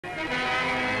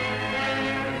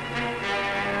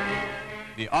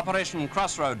The Operation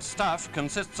Crossroads staff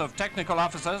consists of technical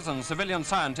officers and civilian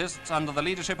scientists under the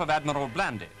leadership of Admiral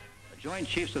Blandy. The Joint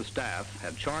Chiefs of Staff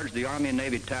have charged the Army and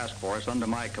Navy Task Force under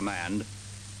my command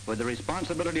with the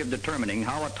responsibility of determining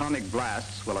how atomic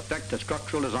blasts will affect the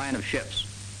structural design of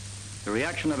ships, the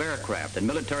reaction of aircraft and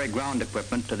military ground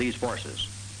equipment to these forces,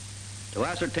 to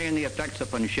ascertain the effects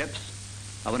upon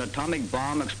ships of an atomic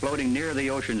bomb exploding near the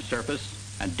ocean's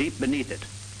surface and deep beneath it.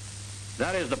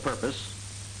 That is the purpose,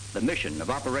 the mission of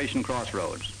Operation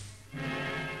Crossroads.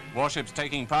 Warships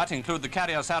taking part include the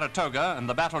carrier Saratoga and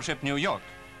the battleship New York.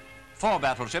 4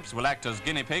 battleships will act as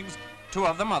guinea pigs. 2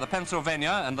 of them are the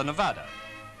Pennsylvania and the Nevada.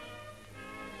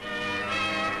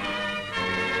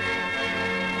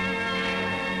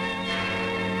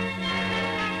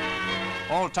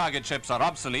 All target ships are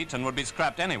obsolete and would be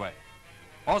scrapped anyway.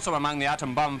 Also among the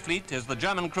atom bomb fleet is the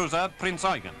German cruiser Prince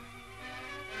Eugen.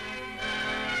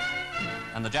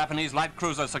 And the Japanese light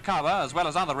cruiser Sakawa, as well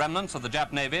as other remnants of the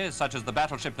Jap Navy, such as the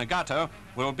battleship Nagato,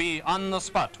 will be on the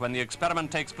spot when the experiment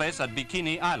takes place at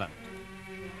Bikini Island.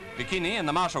 Bikini in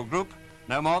the Marshall Group,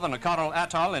 no more than a coral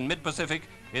atoll in mid-Pacific,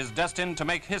 is destined to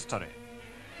make history.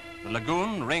 The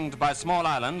lagoon, ringed by small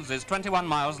islands, is 21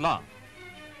 miles long.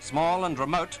 Small and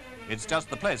remote, it's just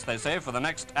the place, they say, for the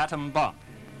next atom bomb.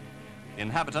 The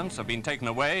inhabitants have been taken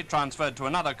away, transferred to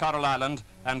another coral island,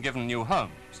 and given new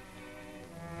homes.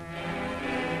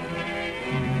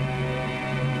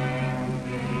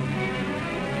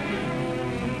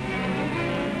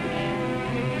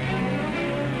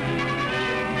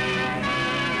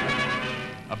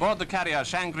 Aboard the carrier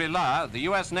Shangri-la, the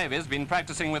U.S. Navy has been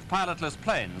practicing with pilotless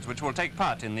planes, which will take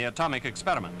part in the atomic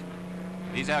experiment.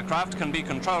 These aircraft can be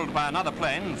controlled by another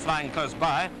plane flying close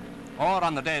by, or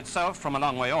on the day itself from a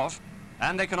long way off,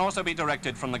 and they can also be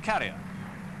directed from the carrier.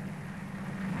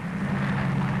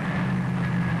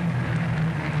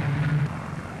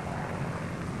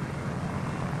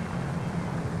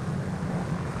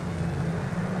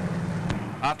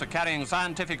 After carrying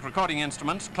scientific recording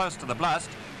instruments close to the blast,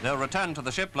 they'll return to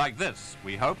the ship like this,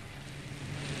 we hope.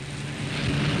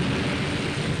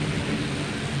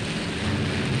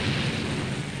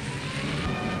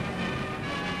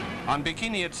 On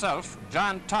Bikini itself,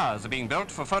 giant towers are being built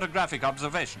for photographic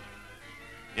observation.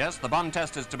 Yes, the bomb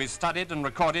test is to be studied and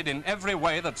recorded in every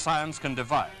way that science can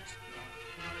devise.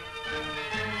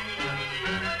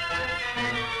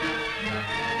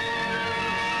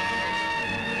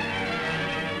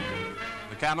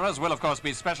 The cameras will, of course,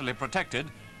 be specially protected,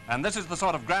 and this is the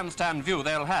sort of grandstand view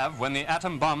they'll have when the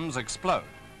atom bombs explode.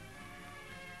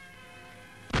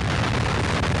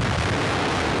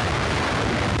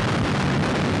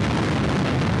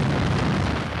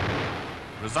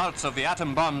 Results of the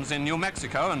atom bombs in New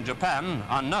Mexico and Japan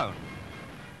are known.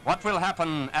 What will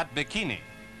happen at Bikini?